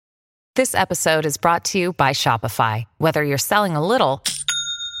This episode is brought to you by Shopify. Whether you're selling a little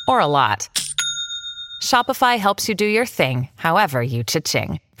or a lot, Shopify helps you do your thing, however you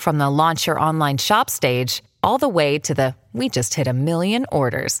cha-ching. From the launch your online shop stage, all the way to the we just hit 1 million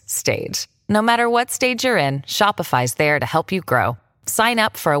orders stage. No matter what stage you're in, Shopify's there to help you grow. Sign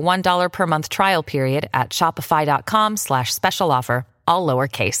up for a $1 per month trial period at shopify.com/special offer, all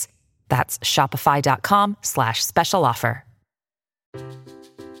lowercase. That's shopify.com/special offer.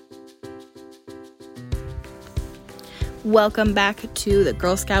 Welcome back to the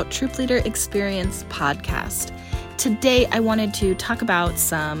Girl Scout Troop Leader Experience podcast. Today, I wanted to talk about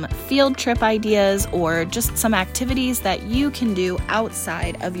some field trip ideas or just some activities that you can do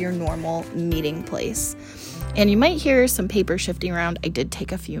outside of your normal meeting place. And you might hear some paper shifting around. I did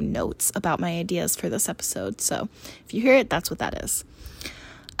take a few notes about my ideas for this episode, so if you hear it, that's what that is.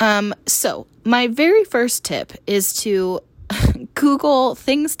 So my very first tip is to Google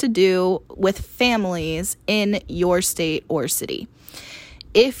things to do with families in your state or city.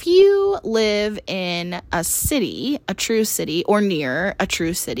 If you live in a city, a true city, or near a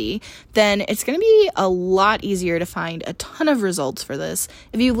true city, then it's going to be a lot easier to find a ton of results for this.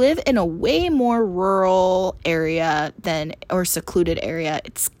 If you live in a way more rural area or secluded area,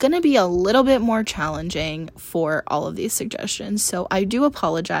 it's going to be a little bit more challenging for all of these suggestions. So I do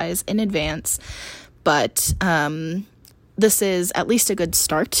apologize in advance, but this is at least a good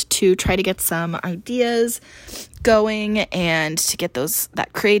start to try to get some ideas going and to get that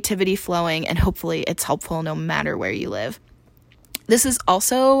creativity flowing, and hopefully it's helpful no matter where you live. This is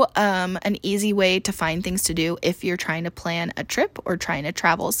also an easy way to find things to do if you're trying to plan a trip or trying to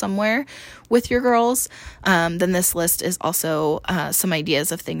travel somewhere with your girls. Then this list is also some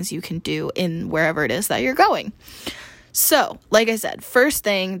ideas of things you can do in wherever it is that you're going. So, like I said, first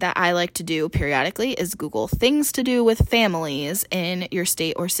thing that I like to do periodically is Google things to do with families in your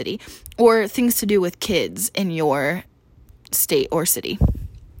state or city, or things to do with kids in your state or city.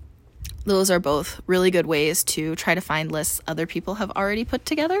 Those are both really good ways to try to find lists other people have already put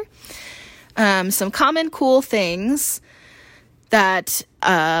together. Some common cool things that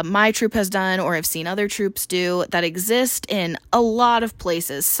my troop has done, or I've seen other troops do, that exist in a lot of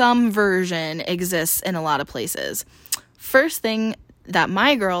places. Some version exists in a lot of places. First thing that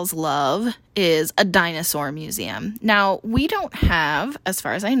my girls love is a dinosaur museum. Now, we don't have, as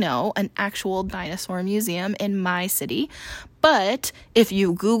far as I know, an actual dinosaur museum in my city, but if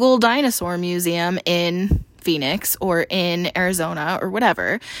you Google dinosaur museum in Phoenix or in Arizona or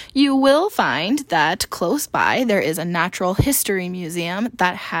whatever, you will find that close by there is a natural history museum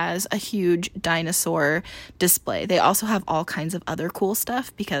that has a huge dinosaur display. They also have all kinds of other cool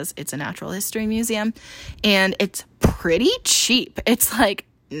stuff because it's a natural history museum, and it's pretty cheap. It's like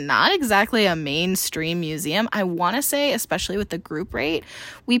not exactly a mainstream museum. I want to say, especially with the group rate,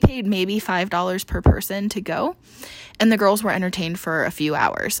 we paid maybe $5 per person to go, and the girls were entertained for a few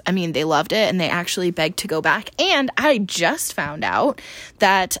hours. I mean, they loved it, and they actually begged to go back. And I just found out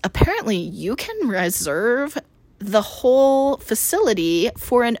that apparently you can reserve the whole facility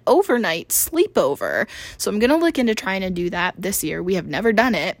for an overnight sleepover. So I'm going to look into trying to do that this year. We have never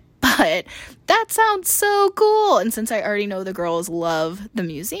done it, but that sounds so cool. And since I already know the girls love the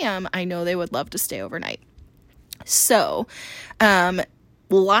museum, I know they would love to stay overnight. So,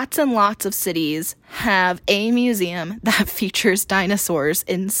 lots and lots of cities have a museum that features dinosaurs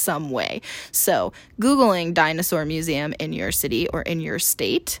in some way. So, Googling dinosaur museum in your city or in your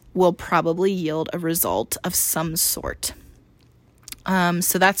state will probably yield a result of some sort.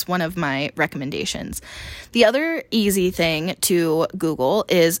 So that's one of my recommendations. The other easy thing to Google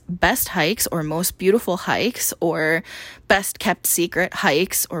is best hikes or most beautiful hikes or best kept secret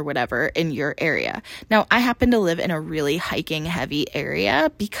hikes or whatever in your area. Now, I happen to live in a really hiking heavy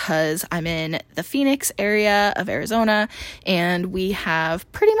area because I'm in the Phoenix area of Arizona, and we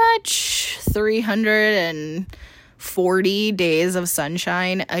have pretty much 340 days of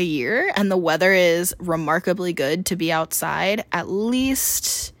sunshine a year, and the weather is remarkably good to be outside at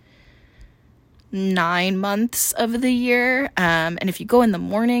least 9 months of the year. And if you go in the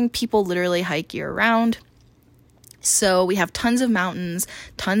morning, people literally hike year round. So we have tons of mountains,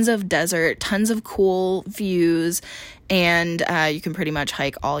 tons of desert, tons of cool views, and you can pretty much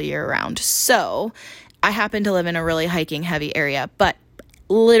hike all year round. So I happen to live in a really hiking heavy area, but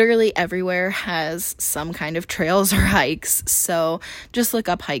literally everywhere has some kind of trails or hikes. So just look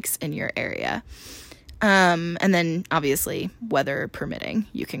up hikes in your area. And then obviously, weather permitting,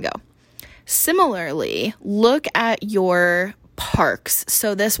 you can go. Similarly, look at your parks.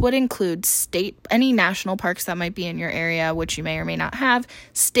 So this would include any national parks that might be in your area, which you may or may not have,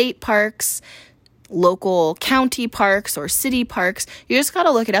 state parks, local county parks or city parks. You just got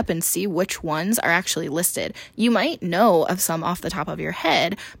to look it up and see which ones are actually listed. You might know of some off the top of your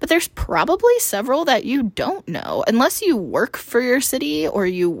head, but there's probably several that you don't know. Unless you work for your city or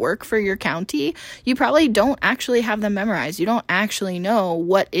you work for your county, you probably don't actually have them memorized. You don't actually know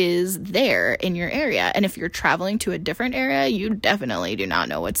what is there in your area. And if you're traveling to a different area, you definitely do not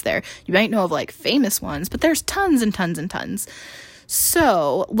know what's there. You might know of like famous ones, but there's tons and tons and tons.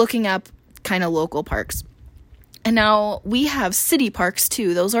 So looking up kind of local parks. And now we have city parks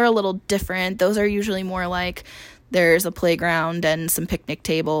too. Those are a little different. Those are usually more like there's a playground and some picnic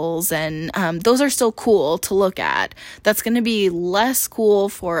tables, and those are still cool to look at. That's going to be less cool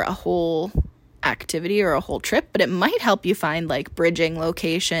for a whole activity or a whole trip, but it might help you find like bridging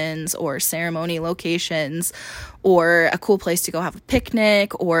locations or ceremony locations, or a cool place to go have a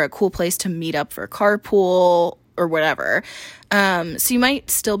picnic, or a cool place to meet up for carpool or whatever. So you might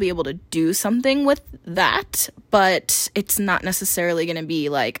still be able to do something with that, but it's not necessarily going to be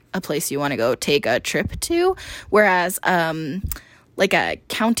like a place you want to go take a trip to. Whereas, like a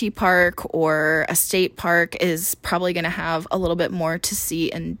county park or a state park is probably going to have a little bit more to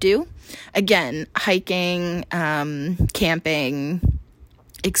see and do. Again, hiking, camping,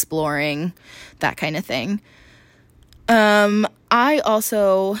 exploring, that kind of thing. I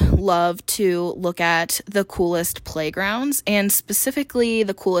also love to look at the coolest playgrounds, and specifically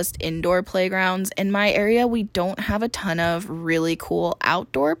the coolest indoor playgrounds. In my area, we don't have a ton of really cool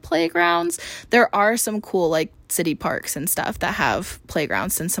outdoor playgrounds. There are some cool like city parks and stuff that have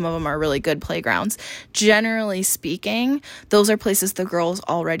playgrounds, and some of them are really good playgrounds. Generally speaking, those are places the girls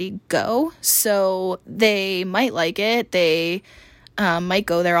already go, so they might like it. They might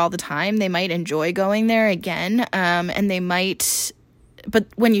go there all the time. They might enjoy going there again. And they might, but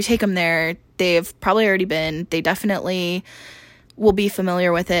when you take them there, they've probably already been, they definitely will be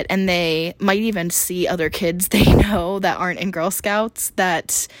familiar with it. And they might even see other kids they know that aren't in Girl Scouts,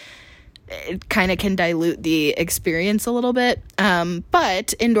 that it kind of can dilute the experience a little bit.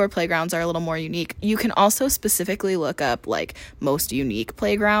 But indoor playgrounds are a little more unique. You can also specifically look up like most unique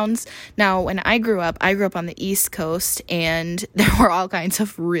playgrounds. Now, when I grew up on the East Coast, and there were all kinds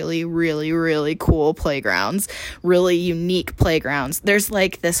of really, really, really cool playgrounds, really unique playgrounds. There's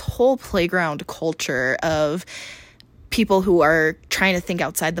like this whole playground culture of people who are trying to think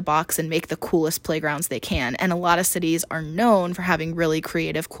outside the box and make the coolest playgrounds they can. And a lot of cities are known for having really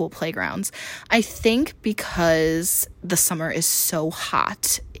creative, cool playgrounds. I think because the summer is so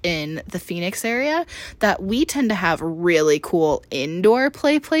hot in the Phoenix area that we tend to have really cool indoor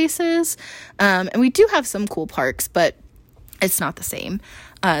play places. And we do have some cool parks, but it's not the same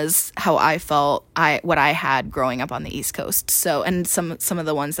as how I felt what I had growing up on the East Coast. So, and some of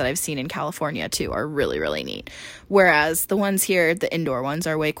the ones that I've seen in California too are really, really neat. Whereas the ones here, the indoor ones,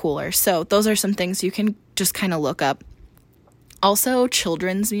 are way cooler. So those are some things you can just kind of look up. Also,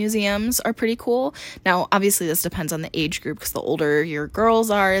 children's museums are pretty cool. Now, obviously, this depends on the age group, because the older your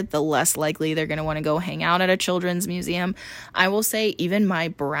girls are, the less likely they're going to want to go hang out at a children's museum. I will say even my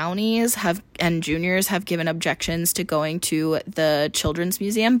brownies and juniors have given objections to going to the children's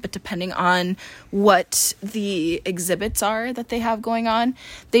museum, but depending on what the exhibits are that they have going on,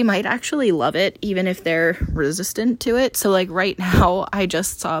 they might actually love it, even if they're resistant to it. So, like right now, I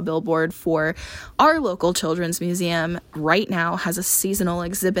just saw a billboard for our local children's museum right now has a seasonal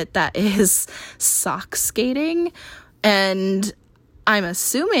exhibit that is sock skating, and I'm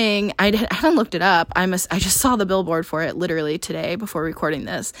assuming, I haven't looked it up, I just saw the billboard for it literally today before recording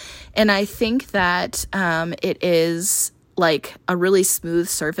this, and I think that it is like a really smooth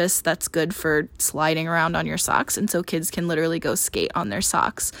surface that's good for sliding around on your socks, and so kids can literally go skate on their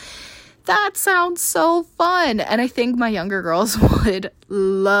socks. That sounds so fun, and I think my younger girls would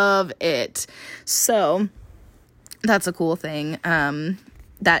love it. So that's a cool thing,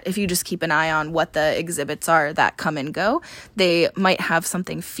 that if you just keep an eye on what the exhibits are that come and go, they might have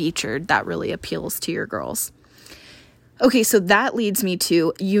something featured that really appeals to your girls. Okay, so that leads me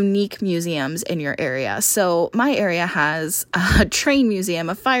to unique museums in your area. So my area has a train museum,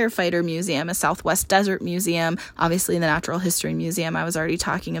 a firefighter museum, a Southwest Desert Museum, obviously the Natural History Museum I was already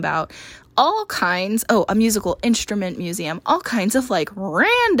talking about, all kinds, a musical instrument museum, all kinds of like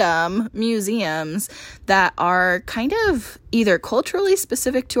random museums that are kind of either culturally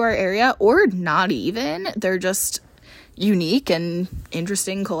specific to our area or not even. They're just unique and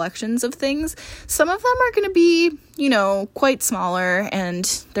interesting collections of things. Some of them are going to be, quite smaller, and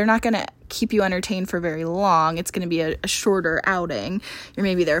they're not going to keep you entertained for very long. It's going to be a shorter outing. You're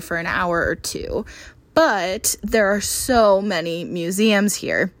maybe there for an hour or two. But there are so many museums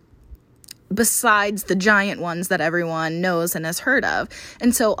here. besides the giant ones that everyone knows and has heard of.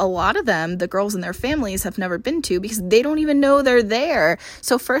 And so a lot of them, the girls and their families have never been to because they don't even know they're there.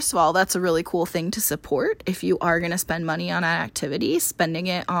 So first of all, that's a really cool thing to support. If you are going to spend money on an activity, spending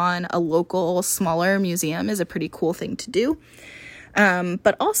it on a local, smaller museum is a pretty cool thing to do.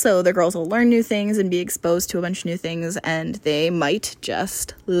 But also the girls will learn new things and be exposed to a bunch of new things, and they might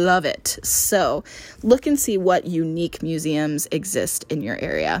just love it. So look and see what unique museums exist in your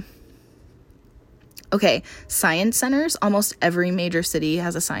area. Okay, science centers. Almost every major city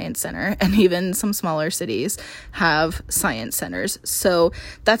has a science center, and even some smaller cities have science centers. So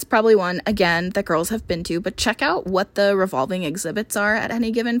that's probably one, again, that girls have been to, but check out what the revolving exhibits are at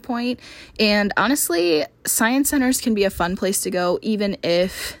any given point. And honestly, science centers can be a fun place to go, even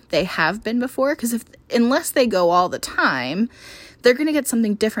if they have been before, because unless they go all the time, they're going to get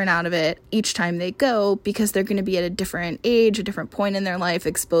something different out of it each time they go, because they're going to be at a different age, a different point in their life,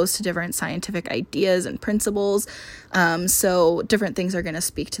 exposed to different scientific ideas and principles. So different things are going to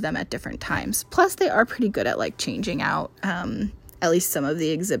speak to them at different times. Plus, they are pretty good at like changing out at least some of the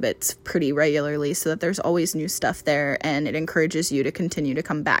exhibits pretty regularly, so that there's always new stuff there, and it encourages you to continue to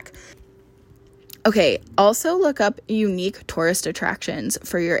come back. Okay, also look up unique tourist attractions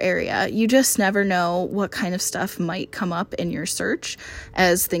for your area. You just never know what kind of stuff might come up in your search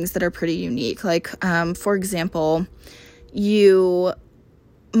as things that are pretty unique. Like, for example, you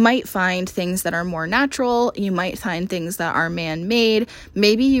might find things that are more natural. You might find things that are man-made.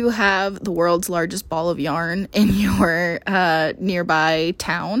 Maybe you have the world's largest ball of yarn in your nearby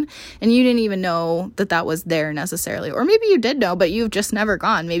town, and you didn't even know that that was there necessarily. Or maybe you did know, but you've just never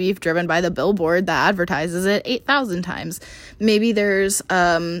gone. Maybe you've driven by the billboard that advertises it 8,000 times. Maybe there's,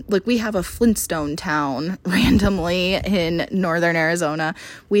 like we have a Flintstone town randomly in northern Arizona.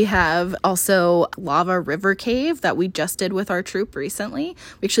 We have also Lava River Cave that we just did with our troop recently.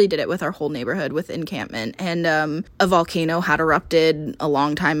 We actually did it with our whole neighborhood with encampment, and a volcano had erupted a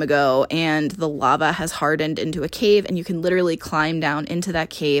long time ago, and the lava has hardened into a cave, and you can literally climb down into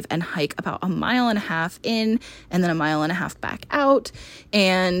that cave and hike about 1.5 miles in and then 1.5 miles back out,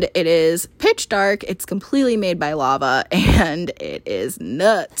 and it is pitch dark. It's completely made by lava, and it is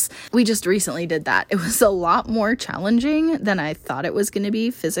nuts. We just recently did that. It was a lot more challenging than I thought it was going to be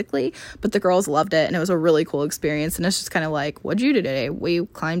physically, but the girls loved it, and it was a really cool experience. And it's just kind of like, what'd you do today? We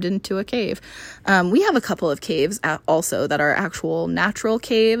climbed into a cave. We have a couple of caves also that are actual natural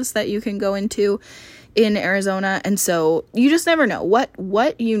caves that you can go into in Arizona. And so you just never know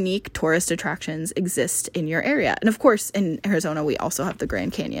what unique tourist attractions exist in your area. And of course, in Arizona, we also have the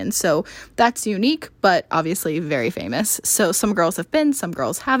Grand Canyon. So that's unique, but obviously very famous. So some girls have been, some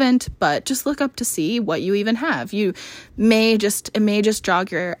girls haven't, but just look up to see what you even have. It may just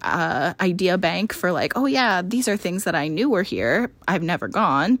jog your idea bank for like, oh yeah, these are things that I knew were here. I've never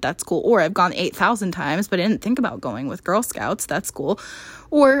gone. That's cool. Or I've gone 8,000 times, but I didn't think about going with Girl Scouts. That's cool.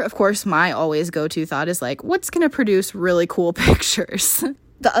 Or, of course, my always go-to thought is like, what's going to produce really cool pictures?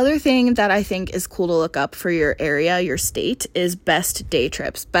 The other thing that I think is cool to look up for your area, your state, is best day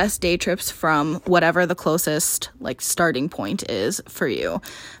trips. Best day trips from whatever the closest like starting point is for you.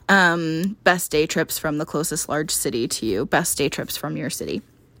 Best day trips from the closest large city to you. Best day trips from your city.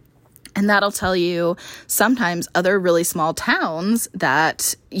 And that'll tell you sometimes other really small towns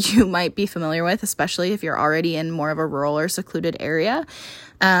that you might be familiar with, especially if you're already in more of a rural or secluded area.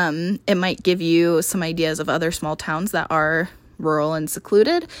 It might give you some ideas of other small towns that are rural and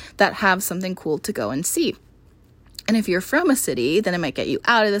secluded that have something cool to go and see. And if you're from a city, then it might get you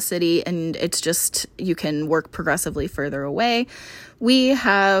out of the city, and it's just, you can work progressively further away. We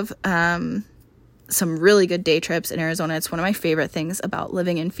have some really good day trips in Arizona. It's one of my favorite things about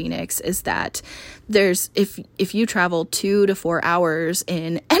living in Phoenix is that there's, if you travel 2 to 4 hours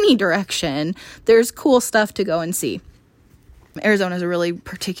in any direction, there's cool stuff to go and see. Arizona is a really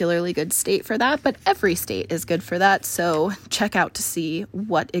particularly good state for that, but every state is good for that. So check out to see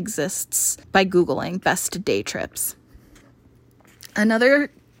what exists by Googling best day trips.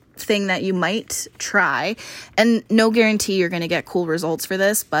 Another thing that you might try, and no guarantee you're going to get cool results for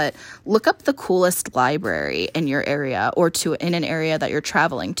this, but look up the coolest library in your area or in an area that you're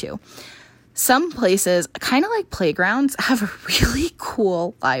traveling to. Some places, kind of like playgrounds, have really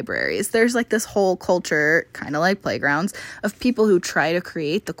cool libraries. There's like this whole culture, kind of like playgrounds, of people who try to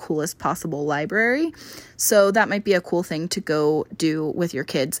create the coolest possible library. So that might be a cool thing to go do with your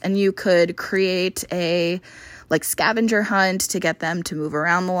kids. And you could create a like scavenger hunt to get them to move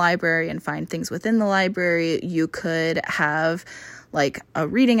around the library and find things within the library. You could have like a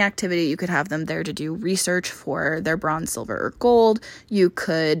reading activity. You could have them there to do research for their bronze, silver, or gold. You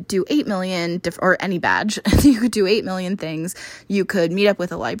could do 8 million, or any badge. You could do 8 million things. You could meet up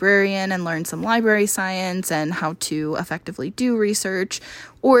with a librarian and learn some library science and how to effectively do research,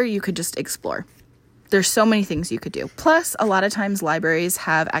 or you could just explore. There's so many things you could do. Plus, a lot of times libraries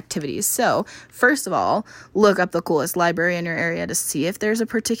have activities. So, first of all, look up the coolest library in your area to see if there's a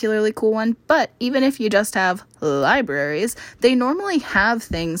particularly cool one. But even if you just have libraries, they normally have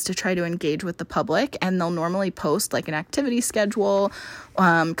things to try to engage with the public, and they'll normally post like an activity schedule.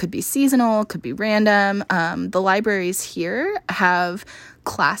 Could be seasonal, could be random. The libraries here have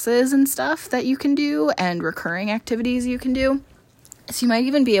classes and stuff that you can do and recurring activities you can do. So you might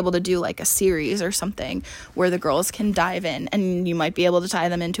even be able to do like a series or something where the girls can dive in, and you might be able to tie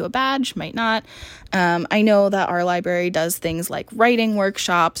them into a badge, might not. I know that our library does things like writing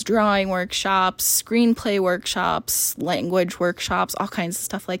workshops, drawing workshops, screenplay workshops, language workshops, all kinds of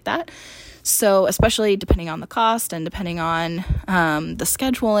stuff like that. So especially depending on the cost and depending on the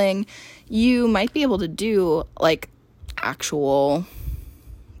scheduling, you might be able to do like actual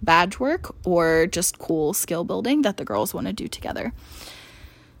badge work or just cool skill building that the girls want to do together.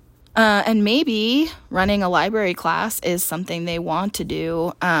 And maybe running a library class is something they want to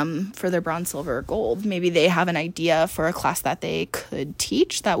do for their bronze, silver, or gold. Maybe they have an idea for a class that they could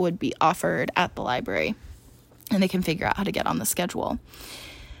teach that would be offered at the library, and they can figure out how to get on the schedule.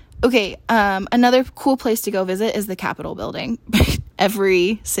 Okay, another cool place to go visit is the Capitol building.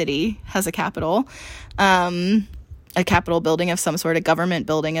 Every city has a Capitol. A Capitol building of some sort, a government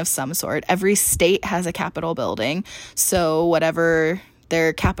building of some sort. Every state has a Capitol building. So whatever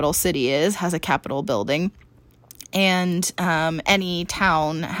their capital city is has a Capitol building. And any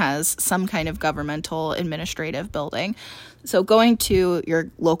town has some kind of governmental administrative building. So going to your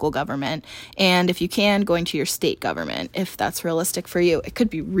local government, and if you can, going to your state government, if that's realistic for you. It could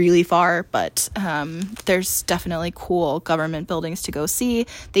be really far, but there's definitely cool government buildings to go see.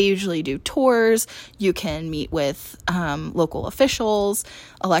 They usually do tours. You can meet with local officials,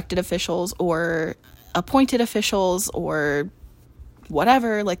 elected officials, or appointed officials, or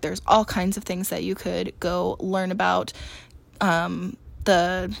whatever. Like, there's all kinds of things that you could go learn about.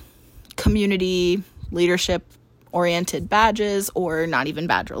 The community leadership oriented badges, or not even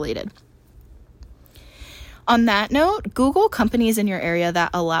badge related. On that note, Google companies in your area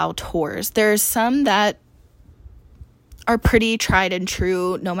that allow tours. There's some that are pretty tried and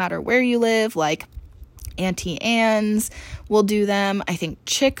true no matter where you live, like Auntie Anne's will do them. I think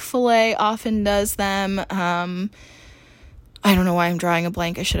Chick-fil-A often does them. I don't know why I'm drawing a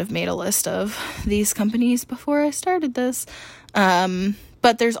blank. I should have made a list of these companies before I started this.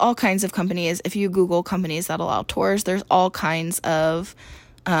 But there's all kinds of companies. If you Google companies that allow tours, there's all kinds of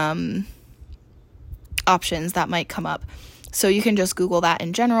options that might come up. So you can just Google that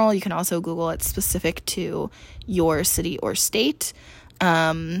in general. You can also Google it specific to your city or state.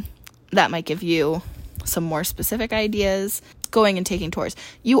 That might give you some more specific ideas. Going and taking tours.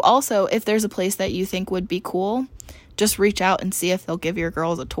 You also, if there's a place that you think would be cool, just reach out and see if they'll give your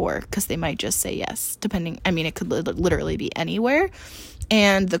girls a tour, because they might just say yes, depending. I mean, it could literally be anywhere.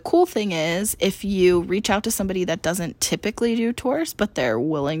 And the cool thing is, if you reach out to somebody that doesn't typically do tours, but they're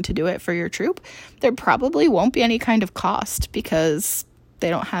willing to do it for your troop, there probably won't be any kind of cost because they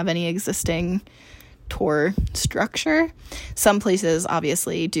don't have any existing tour structure. Some places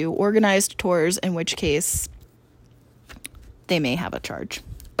obviously do organized tours, in which case they may have a charge.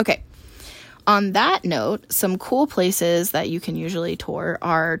 Okay. On that note, some cool places that you can usually tour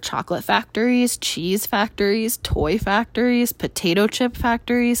are chocolate factories, cheese factories, toy factories, potato chip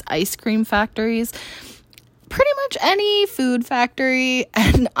factories, ice cream factories, pretty much any food factory.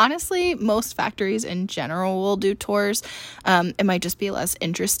 And honestly, most factories in general will do tours. It might just be less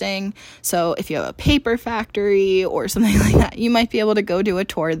interesting. So if you have a paper factory or something like that, you might be able to go do a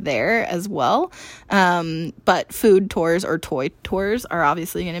tour there as well. But food tours or toy tours are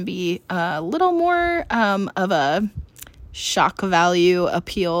obviously going to be a little more of a shock value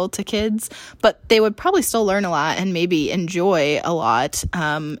appeal to kids, but they would probably still learn a lot and maybe enjoy a lot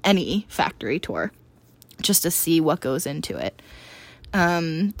any factory tour, just to see what goes into it.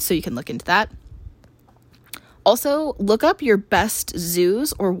 So you can look into that. Also, look up your best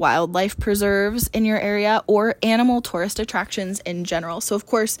zoos or wildlife preserves in your area, or animal tourist attractions in general. So, of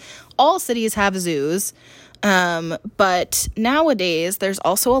course, all cities have zoos. But nowadays, there's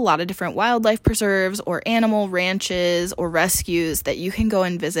also a lot of different wildlife preserves or animal ranches or rescues that you can go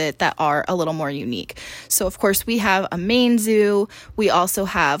and visit that are a little more unique. So, of course, we have a Maine zoo. We also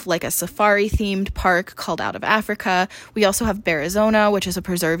have like a safari-themed park called Out of Africa. We also have Bearizona, which is a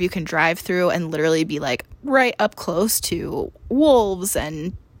preserve you can drive through and literally be like right up close to wolves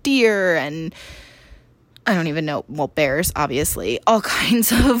and deer and I don't even know, well, bears, obviously, all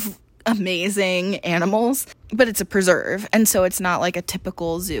kinds of amazing animals, but it's a preserve, and so it's not like a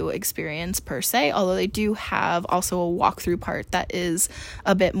typical zoo experience per se, although they do have also a walkthrough part that is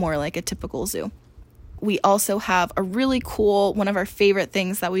a bit more like a typical zoo. We also have a really cool, one of our favorite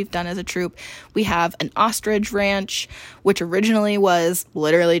things that we've done as a troop. We have an ostrich ranch, which originally was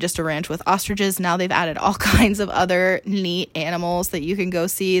literally just a ranch with ostriches. Now they've added all kinds of other neat animals that you can go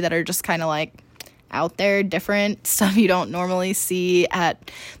see that are just kind of like out there, different stuff you don't normally see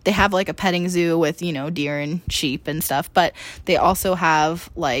they have like a petting zoo with, you know, deer and sheep and stuff, but they also have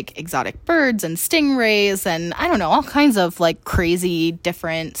like exotic birds and stingrays and I don't know, all kinds of like crazy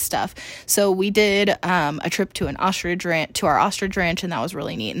different stuff. So we did a trip to our ostrich ranch, and that was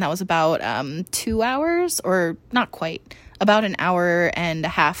really neat. And that was about 2 hours, or not quite, about an hour and a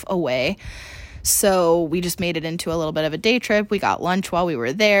half away. So we just made it into a little bit of a day trip. We got lunch while we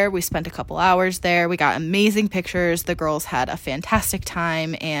were there. We spent a couple hours there. We got amazing pictures. The girls had a fantastic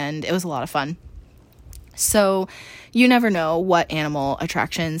time, and it was a lot of fun. So you never know what animal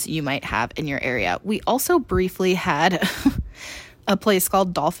attractions you might have in your area. We also briefly had a place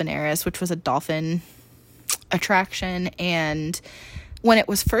called Dolphinaris, which was a dolphin attraction, and when it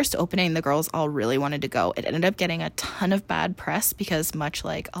was first opening, the girls all really wanted to go. It ended up getting a ton of bad press because, much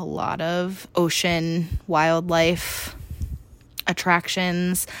like a lot of ocean wildlife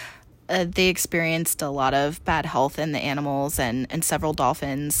attractions, they experienced a lot of bad health in the animals, and several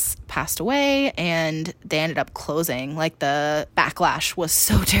dolphins passed away, and they ended up closing. Like, the backlash was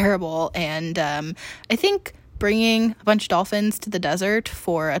so terrible, and I think bringing a bunch of dolphins to the desert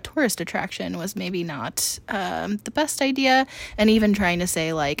for a tourist attraction was maybe not the best idea. And even trying to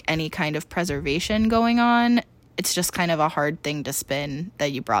say like any kind of preservation going on, it's just kind of a hard thing to spin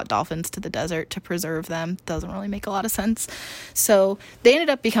that you brought dolphins to the desert to preserve them. Doesn't really make a lot of sense. So they ended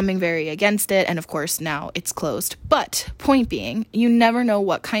up becoming very against it, and of course now it's closed. But point being, you never know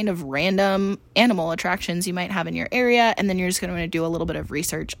what kind of random animal attractions you might have in your area, and then you're just going to want to do a little bit of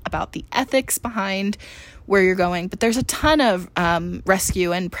research about the ethics behind where you're going. But there's a ton of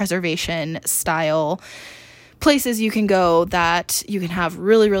rescue and preservation style places you can go that you can have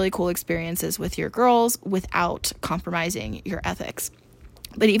really, really cool experiences with your girls without compromising your ethics.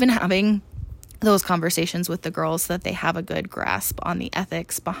 But even having those conversations with the girls so that they have a good grasp on the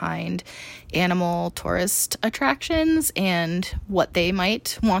ethics behind animal tourist attractions and what they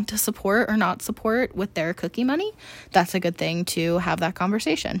might want to support or not support with their cookie money, that's a good thing to have that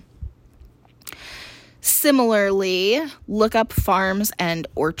conversation. Similarly, look up farms and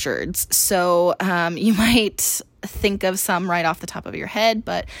orchards. So you might think of some right off the top of your head,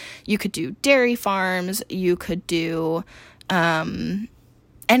 but you could do dairy farms, you could do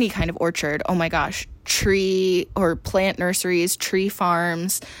any kind of orchard. Oh my gosh, tree or plant nurseries, tree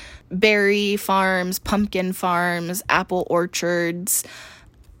farms, berry farms, pumpkin farms, apple orchards.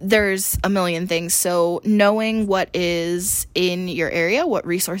 There's a million things. So knowing what is in your area, what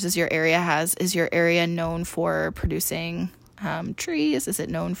resources your area has. Is your area known for producing trees? Is it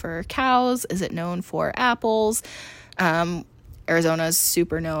known for cows? Is it known for apples? Arizona is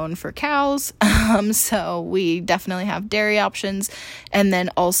super known for cows. So we definitely have dairy options. And then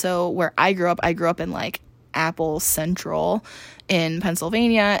also where I grew up in like Apple Central in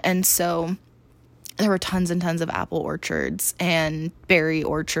Pennsylvania. And so there were tons and tons of apple orchards and berry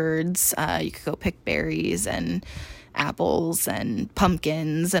orchards. You could go pick berries and apples and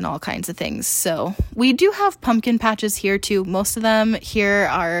pumpkins and all kinds of things. So we do have pumpkin patches here too. Most of them here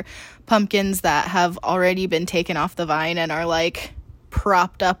are pumpkins that have already been taken off the vine and are like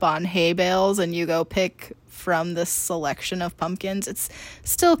propped up on hay bales, and you go pick from this selection of pumpkins. It's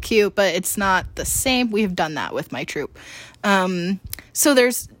still cute, but it's not the same. We've done that with my troop. So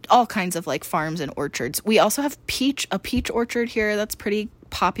there's all kinds of like farms and orchards. We also have a peach orchard here that's pretty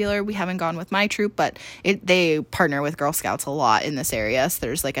popular. We haven't gone with my troop, but they partner with Girl Scouts a lot in this area. So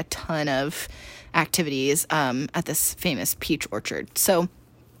there's like a ton of activities at this famous peach orchard. So,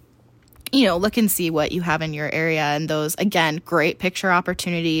 you know, look and see what you have in your area, and those, again, great picture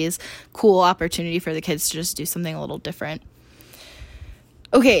opportunities, cool opportunity for the kids to just do something a little different.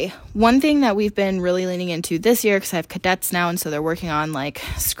 Okay, one thing that we've been really leaning into this year, because I have cadets now, and so they're working on like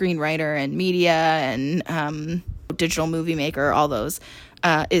screenwriter and media and Digital Movie Maker, all those,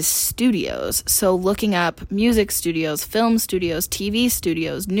 is studios. So looking up music studios, film studios, TV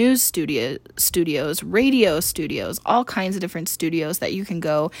studios, news studios, radio studios, all kinds of different studios that you can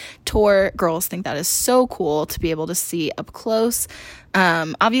go tour. Girls think that is so cool to be able to see up close.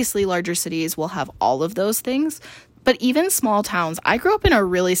 Obviously, larger cities will have all of those things. But even small towns, I grew up in a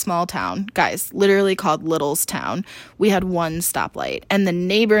really small town, guys, literally called Littlestown. We had one stoplight, and the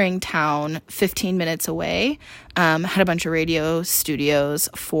neighboring town 15 minutes away had a bunch of radio studios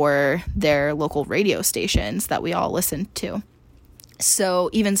for their local radio stations that we all listened to. So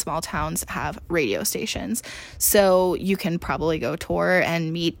even small towns have radio stations. So you can probably go tour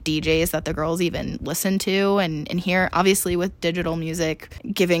and meet DJs that the girls even listen to and hear. Obviously, with digital music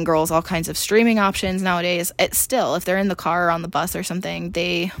giving girls all kinds of streaming options nowadays, it's still, if they're in the car or on the bus or something,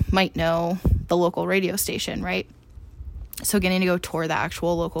 they might know the local radio station, right? So getting to go tour the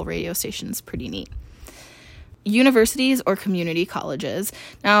actual local radio station is pretty neat. Universities or community colleges.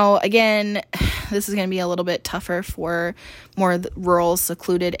 Now, again, this is going to be a little bit tougher for more rural,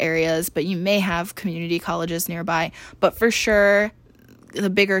 secluded areas, but you may have community colleges nearby. But for sure,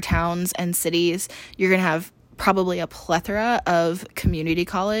 the bigger towns and cities, you're going to have probably a plethora of community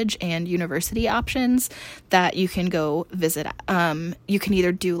college and university options that you can go visit. You can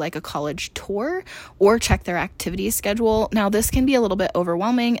either do like a college tour or check their activity schedule. Now, this can be a little bit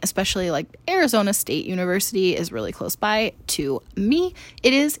overwhelming, especially like Arizona State University is really close by to me.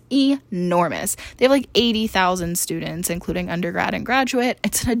 It is enormous. They have like 80,000 students, including undergrad and graduate.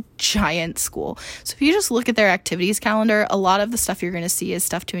 It's a giant school. So if you just look at their activities calendar, a lot of the stuff you're going to see is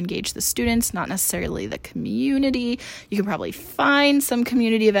stuff to engage the students, not necessarily the community. You can probably find some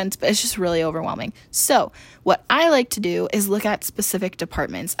community events, but it's just really overwhelming. So what I like to do is look at specific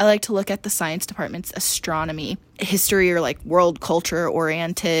departments. I like to look at the science departments, astronomy, history, or like world culture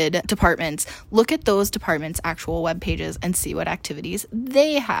oriented departments. Look at those departments' actual web pages and see what activities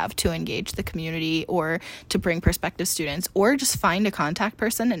they have to engage the community or to bring prospective students, or just find a contact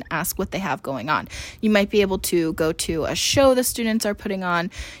person and ask what they have going on. You might be able to go to a show the students are putting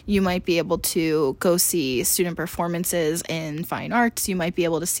on. You might be able to go see student performances in fine arts. You might be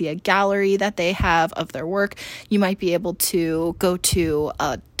able to see a gallery that they have of their work. You might be able to go to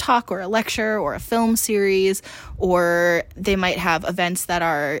a talk or a lecture or a film series, or they might have events that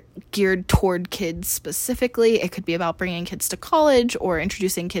are geared toward kids specifically. It could be about bringing kids to college or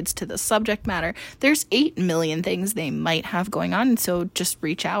introducing kids to the subject matter. There's 8 million things they might have going on, so just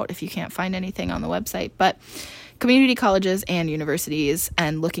reach out if you can't find anything on the website. But community colleges and universities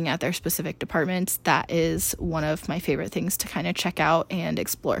and looking at their specific departments, that is one of my favorite things to kind of check out and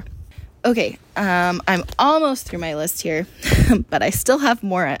explore. Okay, I'm almost through my list here, but I still have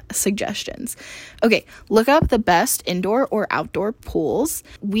more suggestions. Okay, look up the best indoor or outdoor pools.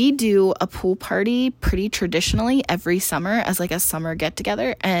 We do a pool party pretty traditionally every summer as like a summer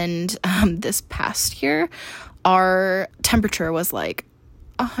get-together, and this past year, our temperature was like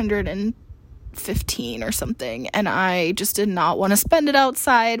 115 or something, and I just did not want to spend it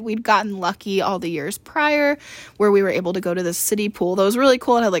outside. We'd gotten lucky all the years prior where we were able to go to the city pool that was really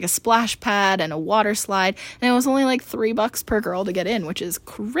cool. It had like a splash pad and a water slide, and it was only like $3 per girl to get in, which is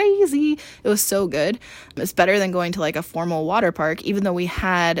crazy. It was so good. It's better than going to like a formal water park. Even though we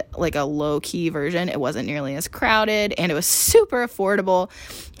had like a low-key version, it wasn't nearly as crowded and it was super affordable,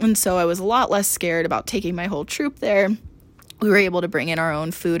 and so I was a lot less scared about taking my whole troop there. We were able to bring in our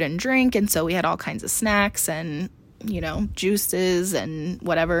own food and drink, and so we had all kinds of snacks and, juices and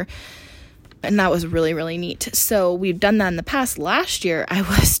whatever, and that was really, really neat. So we've done that in the past. Last year, I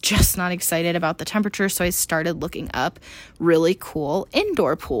was just not excited about the temperature, so I started looking up really cool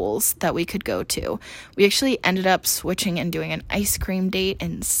indoor pools that we could go to. We actually ended up switching and doing an ice cream date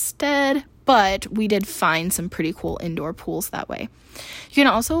instead, but we did find some pretty cool indoor pools that way. You can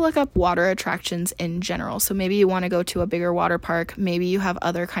also look up water attractions in general. So maybe you want to go to a bigger water park. Maybe you have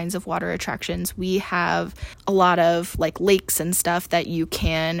other kinds of water attractions. We have a lot of like lakes and stuff that you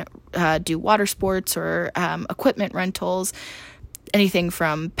can do water sports or equipment rentals. Anything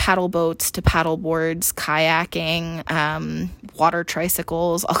from paddle boats to paddle boards, kayaking, water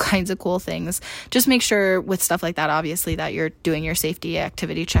tricycles, all kinds of cool things. Just make sure with stuff like that, obviously, that you're doing your safety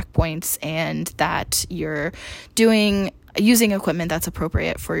activity checkpoints and that you're using equipment that's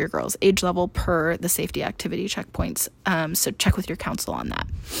appropriate for your girl's age level per the safety activity checkpoints. So check with your counsel on that.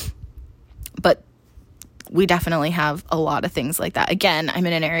 But we definitely have a lot of things like that. Again, I'm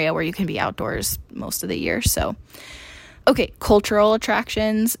in an area where you can be outdoors most of the year, so... Okay, cultural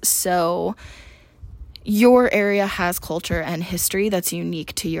attractions. So your area has culture and history that's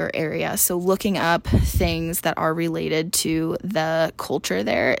unique to your area. So looking up things that are related to the culture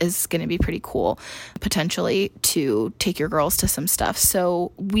there is going to be pretty cool, potentially, to take your girls to some stuff.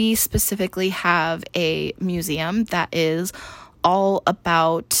 So we specifically have a museum that is all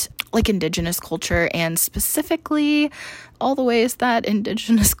about like Indigenous culture, and specifically all the ways that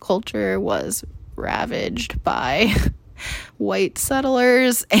Indigenous culture was ravaged by white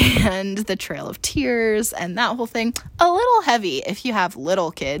settlers and the Trail of Tears and that whole thing. A little heavy if you have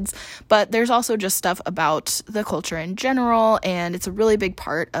little kids, but there's also just stuff about the culture in general, and it's a really big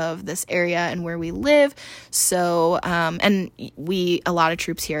part of this area and where we live. So and a lot of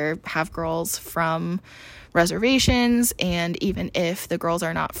troops here have girls from reservations, and even if the girls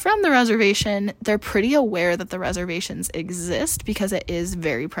are not from the reservation, they're pretty aware that the reservations exist because it is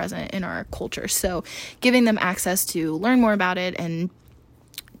very present in our culture. So giving them access to learn more about it and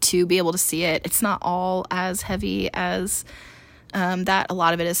to be able to see it, it's not all as heavy as that. A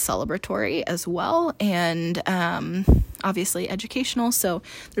lot of it is celebratory as well, and obviously educational. So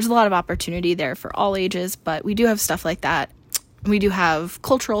there's a lot of opportunity there for all ages, but we do have stuff like that. We do have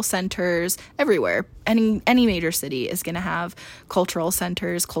cultural centers everywhere. Any major city is going to have cultural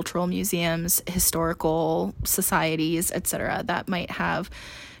centers, cultural museums, historical societies, etc. that might have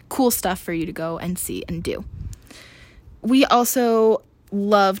cool stuff for you to go and see and do. We also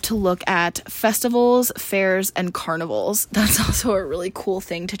love to look at festivals, fairs, and carnivals. That's also a really cool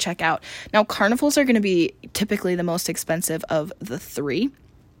thing to check out. Now, carnivals are going to be typically the most expensive of the three.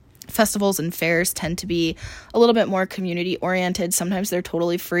 Festivals and fairs tend to be a little bit more community oriented. Sometimes they're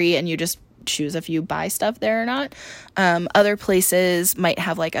totally free and you just choose if you buy stuff there or not. Other places might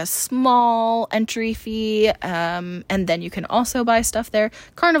have like a small entry fee, and then you can also buy stuff there.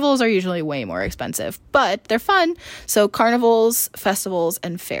 Carnivals are usually way more expensive, but they're fun. So carnivals, festivals,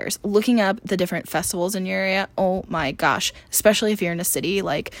 and fairs. Looking up the different festivals in your area, oh my gosh, especially if you're in a city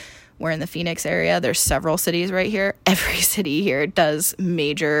like we're in the Phoenix area. There's several cities right here. Every city here does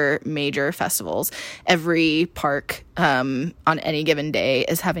major festivals. Every park on any given day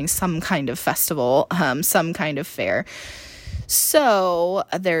is having some kind of festival, some kind of fair. So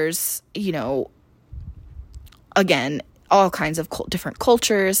there's, again, all kinds of different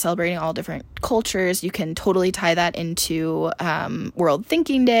cultures, celebrating all different cultures. You can totally tie that into World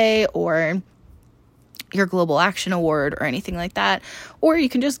Thinking Day or your Global Action Award or anything like that, or you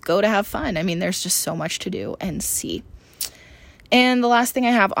can just go to have fun. I mean, there's just so much to do and see. And the last thing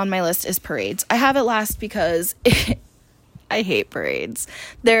I have on my list is parades. I have it last because I hate parades.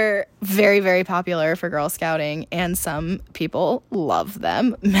 They're very, very popular for Girl Scouting, and some people love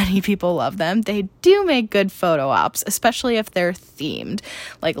them. Many people love them. They do make good photo ops, especially if they're themed,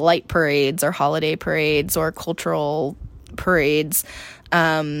 like light parades or holiday parades or cultural parades.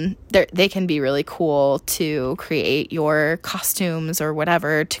 They can be really cool to create your costumes or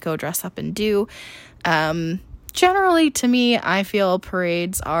whatever to go dress up and do. Generally, to me, I feel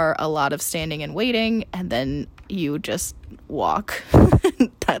parades are a lot of standing and waiting, and then you just walk.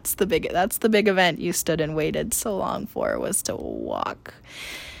 That's the big event you stood and waited so long for, was to walk.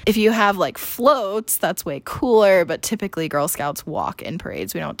 If you have like floats, that's way cooler, but typically Girl Scouts walk in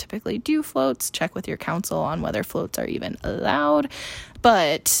parades. We don't typically do floats. Check with your council on whether floats are even allowed.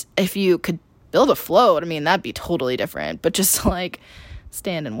 But if you could build a float, I mean, that'd be totally different. But just like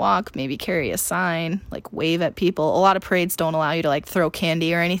stand and walk, maybe carry a sign, like wave at people. A lot of parades don't allow you to like throw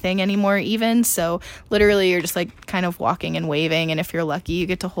candy or anything anymore even. So literally you're just like kind of walking and waving. And if you're lucky, you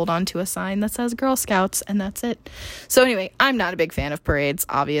get to hold on to a sign that says Girl Scouts, and that's it. So anyway, I'm not a big fan of parades,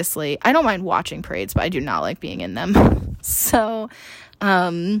 obviously. I don't mind watching parades, but I do not like being in them. So,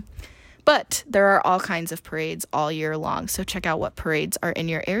 but there are all kinds of parades all year long. So check out what parades are in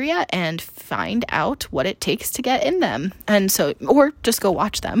your area and find out what it takes to get in them. And so, or just go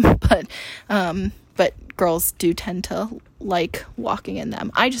watch them. But girls do tend to like walking in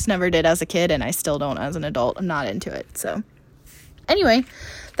them. I just never did as a kid, and I still don't as an adult. I'm not into it. So anyway,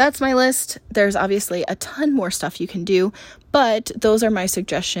 that's my list. There's obviously a ton more stuff you can do, but those are my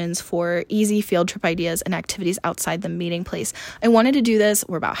suggestions for easy field trip ideas and activities outside the meeting place. I wanted to do this.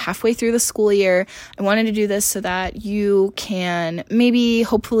 We're about halfway through the school year. I wanted to do this so that you can maybe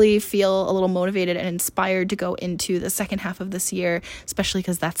hopefully feel a little motivated and inspired to go into the second half of this year, especially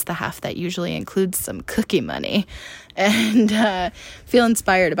because that's the half that usually includes some cookie money, and feel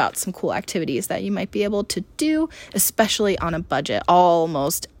inspired about some cool activities that you might be able to do, especially on a budget.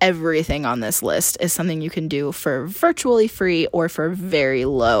 Almost everything on this list is something you can do for virtually free or for very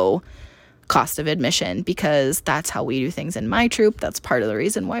low cost of admission, because that's how we do things in my troop. That's part of the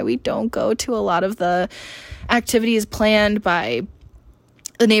reason why we don't go to a lot of the activities planned by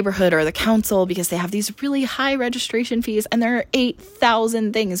the neighborhood or the council because they have these really high registration fees, and there are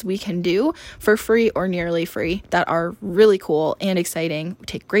 8,000 things we can do for free or nearly free that are really cool and exciting. We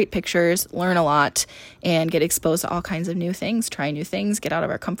take great pictures, learn a lot, and get exposed to all kinds of new things, try new things, get out of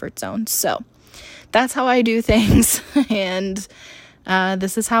our comfort zone. So that's how I do things, and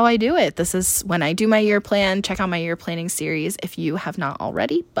this is how I do it. This is when I do my year plan. Check out my year planning series if you have not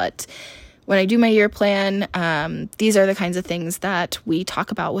already, but when I do my year plan, these are the kinds of things that we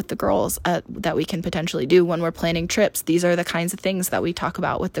talk about with the girls that we can potentially do when we're planning trips. These are the kinds of things that we talk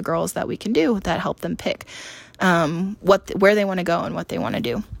about with the girls that we can do that help them pick where they want to go and what they want to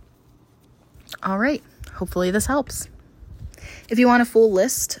do. All right. Hopefully this helps. If you want a full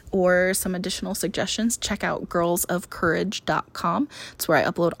list or some additional suggestions, check out girlsofcourage.com. It's where I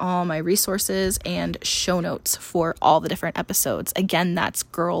upload all my resources and show notes for all the different episodes. Again, that's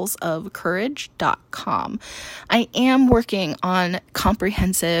girlsofcourage.com. I am working on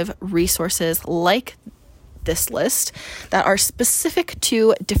comprehensive resources like this list that are specific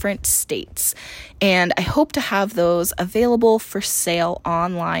to different states. And I hope to have those available for sale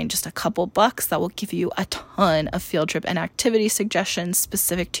online, just a couple bucks. That will give you a ton of field trip and activity suggestions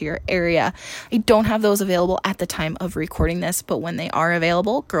specific to your area. I don't have those available at the time of recording this, but when they are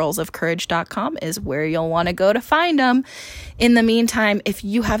available, girlsofcourage.com is where you'll want to go to find them. In the meantime, if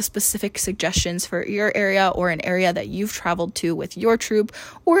you have specific suggestions for your area or an area that you've traveled to with your troop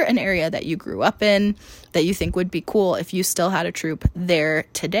or an area that you grew up in that you think would be cool if you still had a troop there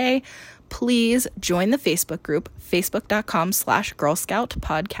today, please join the Facebook group, facebook.com/Girl Scout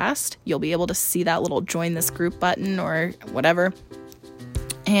Podcast. You'll be able to see that little join this group button or whatever.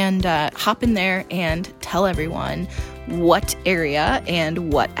 And hop in there and tell everyone what area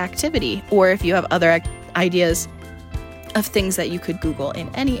and what activity. Or if you have other ideas of things that you could Google in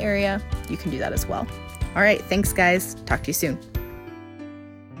any area, you can do that as well. All right, thanks guys. Talk to you soon.